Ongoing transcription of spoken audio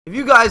If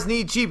you guys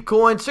need cheap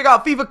coins, check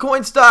out FIFA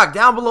Coin Stock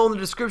down below in the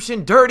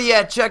description, dirty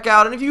at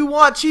checkout. And if you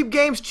want cheap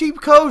games, cheap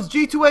codes,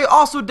 G2A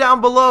also down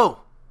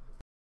below.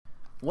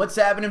 What's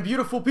happening,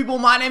 beautiful people?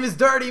 My name is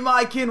Dirty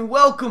Mike and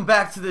welcome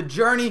back to the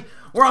journey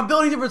where I'm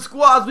building different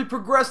squads. We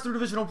progress through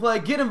divisional play,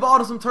 get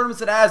involved in some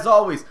tournaments, and as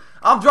always,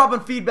 I'm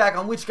dropping feedback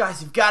on which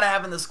guys you've got to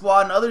have in the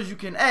squad and others you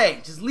can,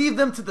 just leave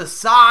them to the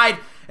side.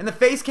 And the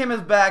face cam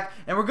is back,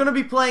 and we're going to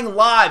be playing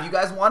live. You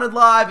guys wanted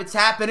live. It's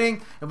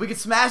happening. If we could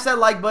smash that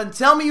like button,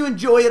 tell me you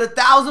enjoy it.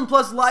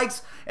 1,000+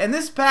 likes, and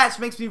this patch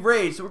makes me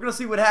rage. So we're going to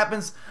see what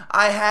happens.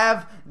 I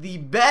have the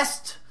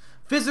best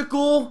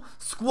physical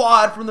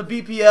squad from the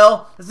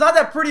BPL. It's not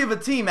that pretty of a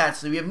team,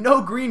 actually. We have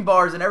no green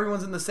bars, and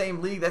everyone's in the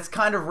same league. That's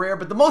kind of rare,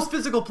 but the most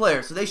physical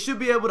players. So they should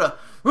be able to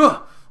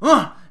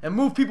and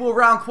move people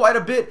around quite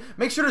a bit.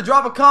 Make sure to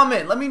drop a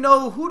comment. Let me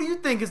know, who do you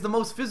think is the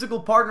most physical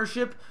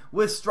partnership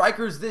with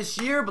strikers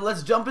this year? But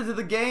let's jump into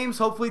the games.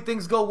 Hopefully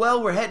things go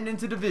well. We're heading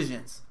into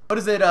divisions. What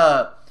is it?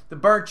 The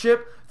burnt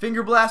chip,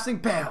 finger blasting,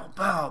 pow,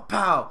 pow,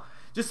 pow.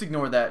 Just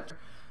ignore that.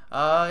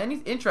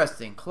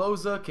 Interesting.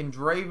 Kloza,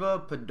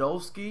 Kendrava,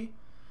 Podolski.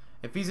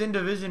 If he's in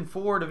Division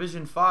 4,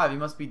 Division 5, he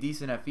must be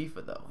decent at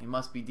FIFA, though. He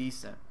must be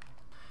decent.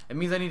 It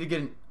means I need to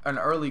get an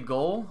early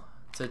goal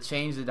to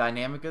change the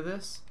dynamic of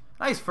this.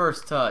 Nice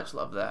first touch.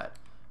 Love that.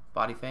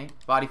 Body feint.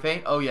 Body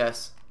feint. Oh,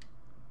 yes.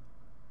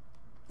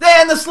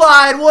 And the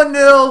slide.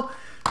 1-0.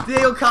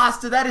 Diego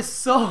Costa. That is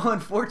so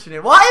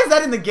unfortunate. Why is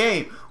that in the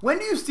game? When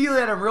do you see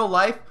that in real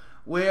life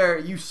where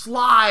you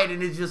slide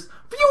and it just...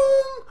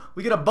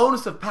 We get a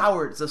bonus of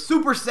power. It's a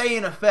Super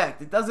Saiyan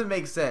effect. It doesn't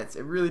make sense.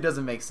 It really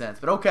doesn't make sense.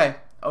 But okay.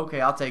 Okay,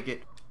 I'll take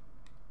it.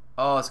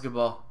 Oh, that's a good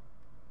ball.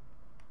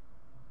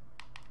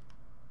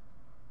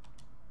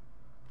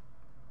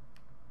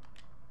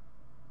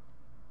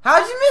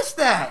 How'd you miss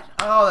that?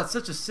 Oh, that's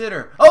such a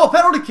sitter. Oh,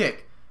 penalty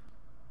kick.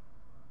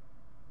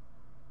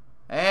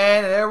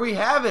 And there we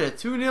have it. A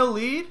 2-0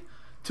 lead.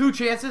 2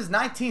 chances.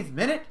 19th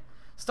minute.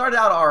 Started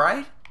out all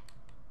right.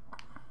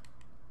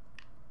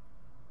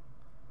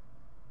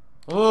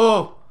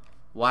 Oh,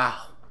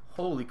 wow.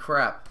 Holy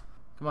crap.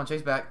 Come on,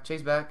 chase back.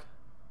 Chase back.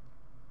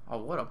 Oh,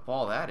 what a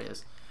ball that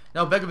is.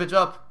 No, Begovic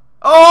up.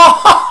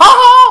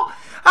 Oh!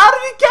 How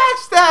did he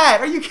catch that?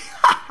 Are you...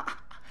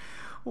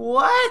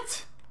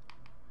 What?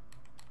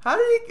 How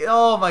did he...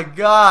 Oh, my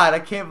God. I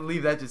can't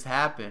believe that just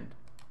happened.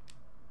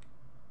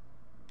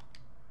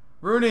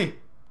 Rooney.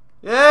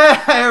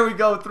 Yeah, there we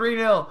go.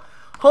 3-0.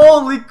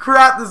 Holy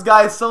crap, this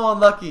guy is so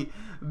unlucky.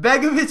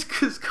 Begovic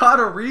just caught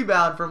a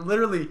rebound from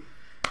literally...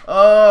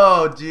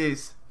 Oh,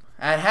 jeez.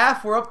 At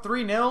half, we're up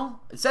 3-0.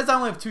 It says I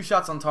only have 2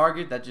 shots on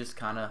target. That just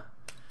kind of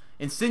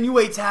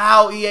insinuates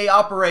how EA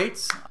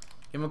operates.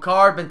 Give him a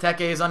card.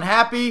 Benteke is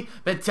unhappy.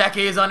 Benteke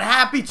is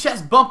unhappy.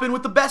 Chest bumping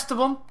with the best of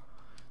them.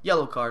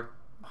 Yellow card.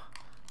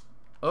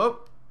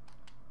 Oh.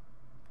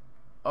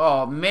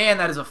 Oh, man,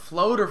 that is a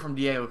floater from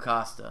Diego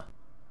Costa.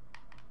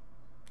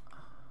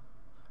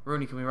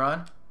 Rooney, can we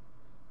run?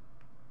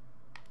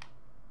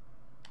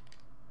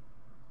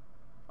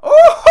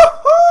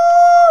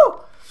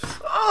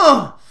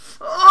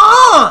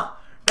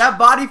 That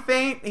body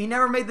feint, he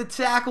never made the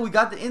tackle. We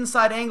got the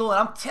inside angle, and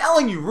I'm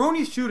telling you,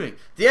 Rooney's shooting.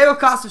 Diego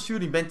Costa's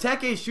shooting.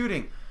 Benteke's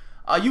shooting.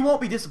 You won't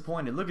be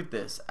disappointed. Look at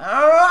this.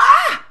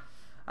 I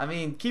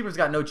mean, keeper's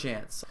got no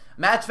chance.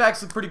 Match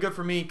facts look pretty good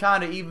for me.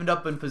 Kind of evened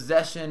up in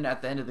possession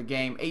at the end of the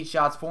game. 8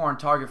 shots, 4 on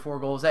target, 4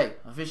 goals. Hey,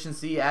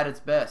 efficiency at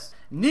its best.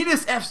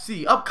 Nidus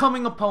FC,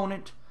 upcoming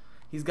opponent.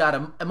 He's got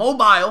a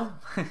mobile.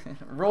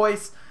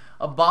 Royce,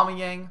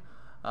 Aubameyang.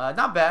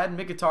 Not bad.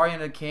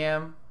 Mkhitaryan and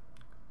Cam.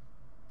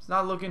 It's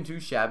not looking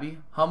too shabby.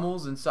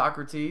 Hummels and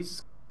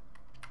Socrates.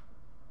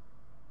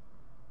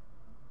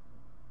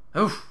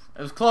 Oof,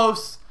 it was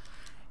close.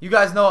 You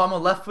guys know I'm a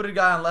left-footed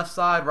guy on left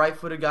side,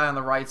 right-footed guy on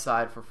the right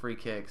side for free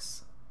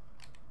kicks.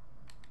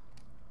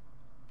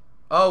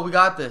 Oh, we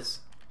got this.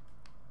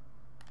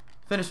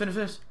 Finish, finish,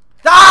 finish.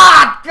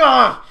 Ah!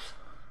 God!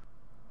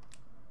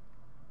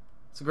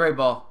 It's a great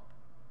ball.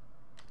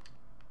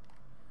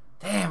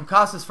 Damn,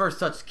 Costa's first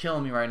touch is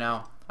killing me right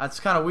now. That's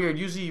kind of weird.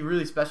 Usually he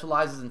really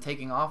specializes in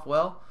taking off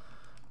well.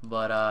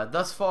 But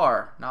thus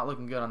far, not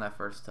looking good on that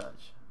first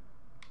touch.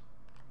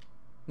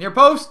 Near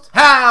post.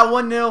 Ha!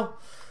 1-0.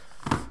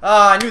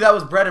 I knew that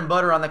was bread and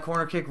butter on that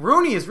corner kick.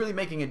 Rooney is really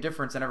making a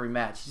difference in every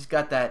match. He's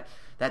got that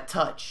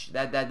touch.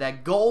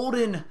 That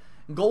golden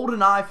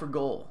eye for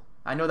goal.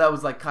 I know that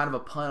was like kind of a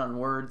pun on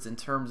words in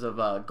terms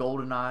of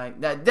golden eye.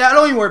 Don't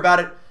even worry about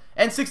it.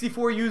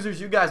 N64 users,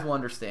 you guys will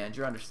understand.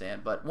 You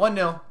understand. But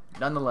 1-0,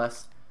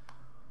 nonetheless.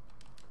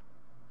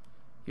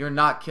 You're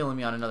not killing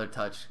me on another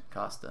touch,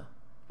 Costa.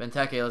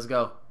 Benteke, let's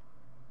go.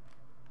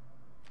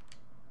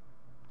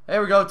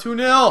 There we go,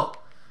 2-0.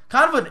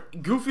 Kind of a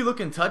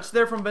goofy-looking touch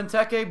there from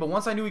Benteke, but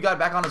once I knew he got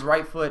back on his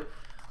right foot,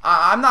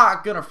 I'm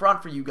not going to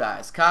front for you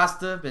guys.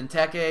 Costa,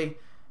 Benteke,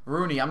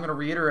 Rooney, I'm going to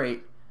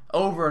reiterate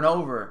over and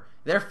over.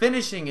 Their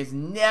finishing is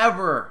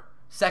never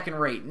second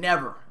rate.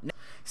 Never.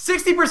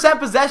 60%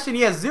 possession.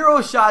 He has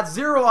 0 shots,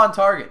 0 on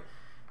target.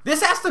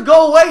 This has to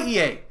go away,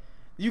 EA.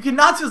 You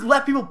cannot just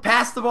let people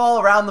pass the ball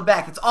around the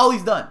back. It's all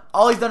he's done.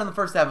 All he's done in the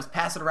first half is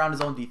pass it around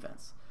his own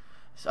defense.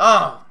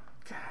 Oh,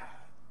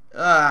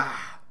 God.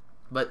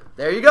 But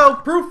there you go.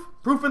 Proof.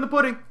 Proof in the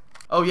pudding.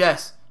 Oh,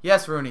 yes.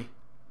 Yes, Rooney.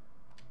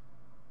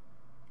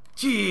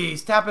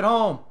 Jeez. Tap it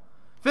home.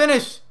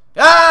 Finish.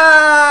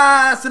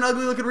 Ah! It's an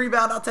ugly looking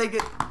rebound. I'll take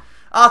it.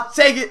 I'll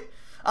take it.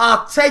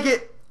 I'll take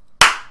it.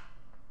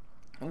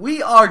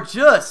 We are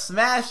just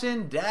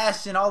smashing,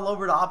 dashing all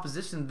over the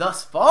opposition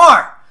thus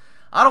far.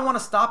 I don't want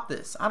to stop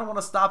this. I don't want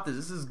to stop this.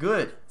 This is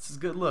good. This is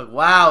good. Look.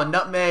 Wow.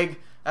 Nutmeg.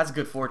 That's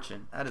good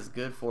fortune. That is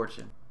good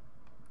fortune.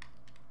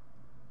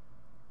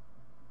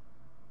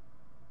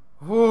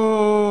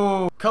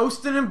 Whoa.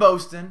 Coasting and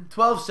boasting.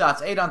 12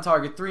 shots, 8 on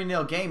target,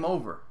 3-0. Game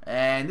over.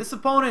 And this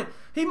opponent,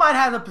 he might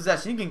have the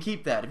possession. You can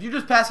keep that. If you're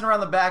just passing around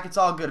the back, it's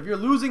all good. If you're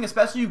losing,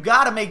 especially, you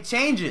got to make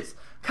changes.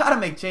 Got to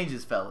make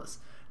changes, fellas.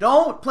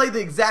 Don't play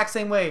the exact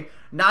same way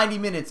 90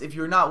 minutes if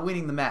you're not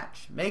winning the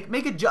match.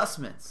 Make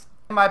adjustments.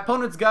 My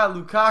opponent's got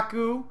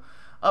Lukaku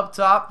up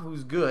top,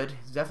 who's good.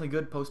 He's definitely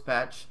good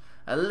post-patch.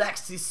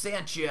 Alexis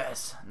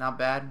Sanchez. Not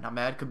bad, not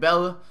bad.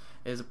 Cabela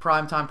is a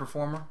prime-time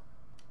performer.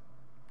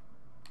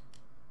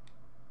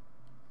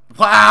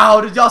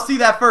 Wow, did y'all see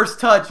that first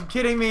touch? You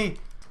kidding me?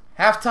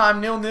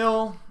 Halftime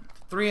 0-0,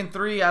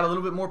 3-3, add a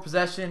little bit more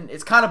possession.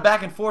 It's kind of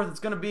back and forth. It's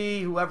going to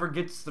be whoever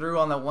gets through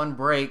on that one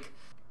break.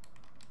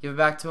 Give it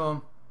back to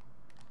him.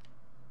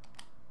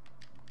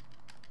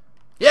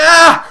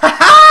 Yeah!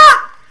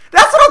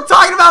 That's what I'm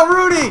talking about,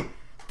 Rudy!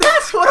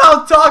 That's what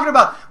I'm talking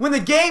about. When the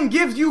game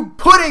gives you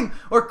pudding,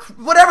 or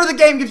whatever the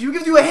game gives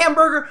you a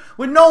hamburger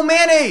with no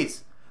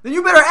mayonnaise, then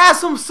you better add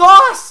some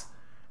sauce.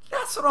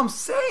 That's what I'm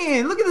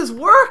saying. Look at this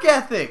work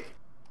ethic.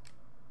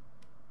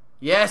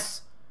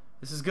 Yes.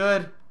 This is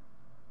good.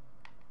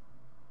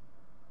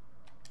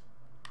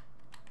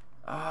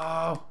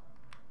 Oh.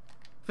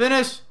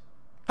 Finish.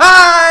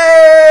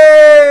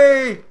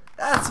 Hey!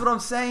 That's what I'm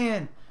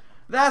saying.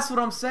 That's what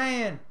I'm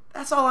saying.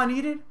 That's all I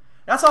needed.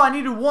 That's all I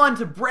needed. One,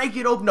 to break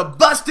it open, to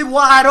bust it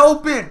wide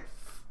open.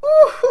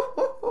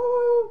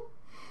 Ooh.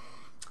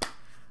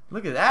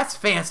 Look at that. That's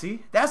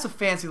fancy. That's a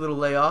fancy little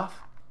layoff.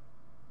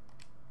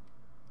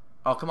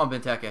 Oh, come on,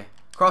 Benteke.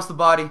 Cross the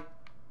body.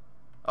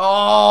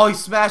 Oh, he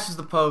smashes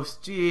the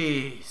post.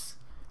 Jeez.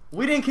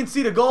 We didn't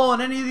concede a goal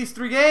in any of these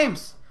 3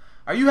 games.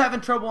 Are you having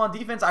trouble on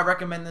defense? I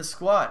recommend this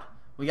squad.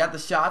 We got the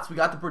shots. We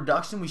got the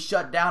production. We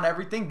shut down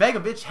everything.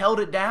 Begovic held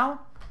it down.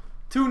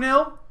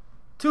 2-0.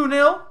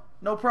 2-0.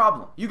 No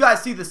problem. You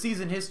guys see the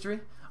season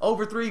history.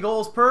 Over 3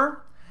 goals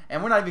per.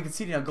 And we're not even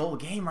conceding a goal a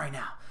game right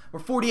now. We're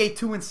 48,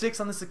 2-6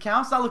 on this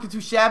account. It's not looking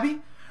too shabby.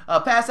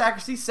 Pass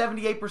accuracy,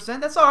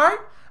 78%. That's all right.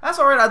 That's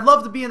all right. I'd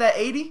love to be in that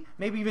 80,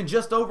 maybe even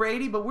just over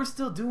 80, but we're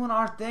still doing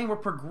our thing. We're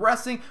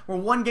progressing. We're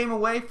 1 game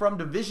away from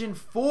Division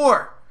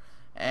 4.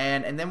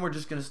 And then we're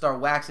just going to start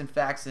waxing,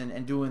 faxing,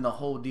 and doing the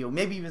whole deal.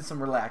 Maybe even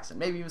some relaxing.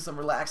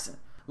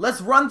 Let's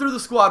run through the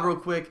squad real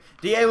quick.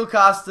 Diego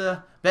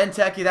Costa,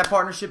 Benteke, that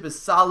partnership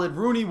is solid.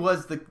 Rooney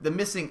was the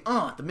missing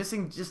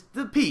just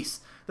the piece.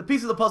 The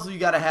piece of the puzzle you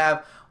got to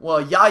have.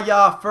 Well,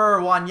 Yaya, Fur,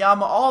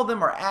 Wanyama, all of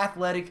them are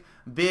athletic,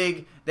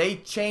 big. They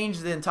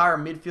changed the entire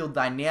midfield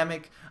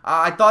dynamic.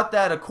 I thought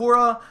that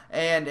Akura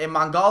and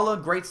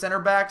Mangala, great center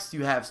backs.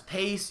 You have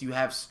pace, you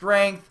have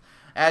strength.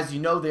 As you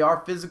know, they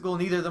are physical.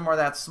 Neither of them are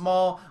that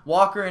small.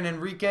 Walker and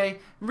Enrique.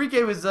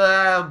 Enrique was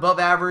above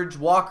average.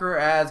 Walker,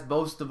 as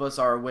most of us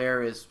are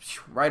aware, is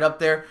right up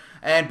there.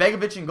 And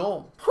Begovic in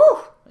goal. Whew,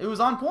 it was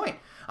on point.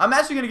 I'm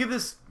actually going to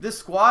give this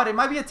squad, it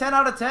might be a 10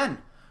 out of 10.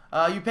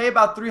 You pay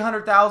about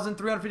 300,000,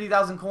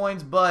 350,000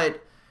 coins,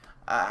 but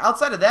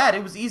outside of that,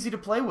 it was easy to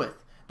play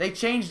with. They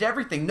changed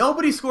everything.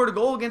 Nobody scored a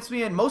goal against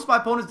me, and most of my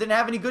opponents didn't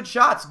have any good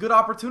shots, good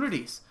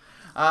opportunities.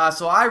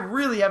 So I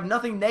really have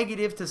nothing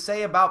negative to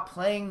say about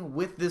playing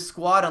with this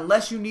squad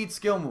unless you need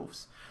skill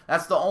moves.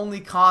 That's the only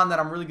con that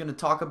I'm really going to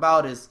talk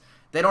about is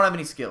they don't have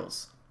any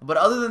skills. But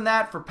other than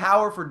that, for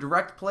power, for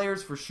direct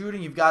players, for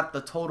shooting, you've got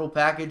the total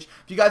package.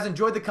 If you guys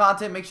enjoyed the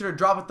content, make sure to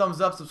drop a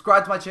thumbs up,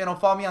 subscribe to my channel,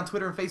 follow me on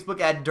Twitter and Facebook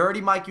at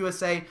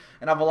DirtyMikeUSA,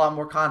 and I have a lot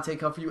more content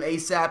coming for you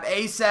ASAP.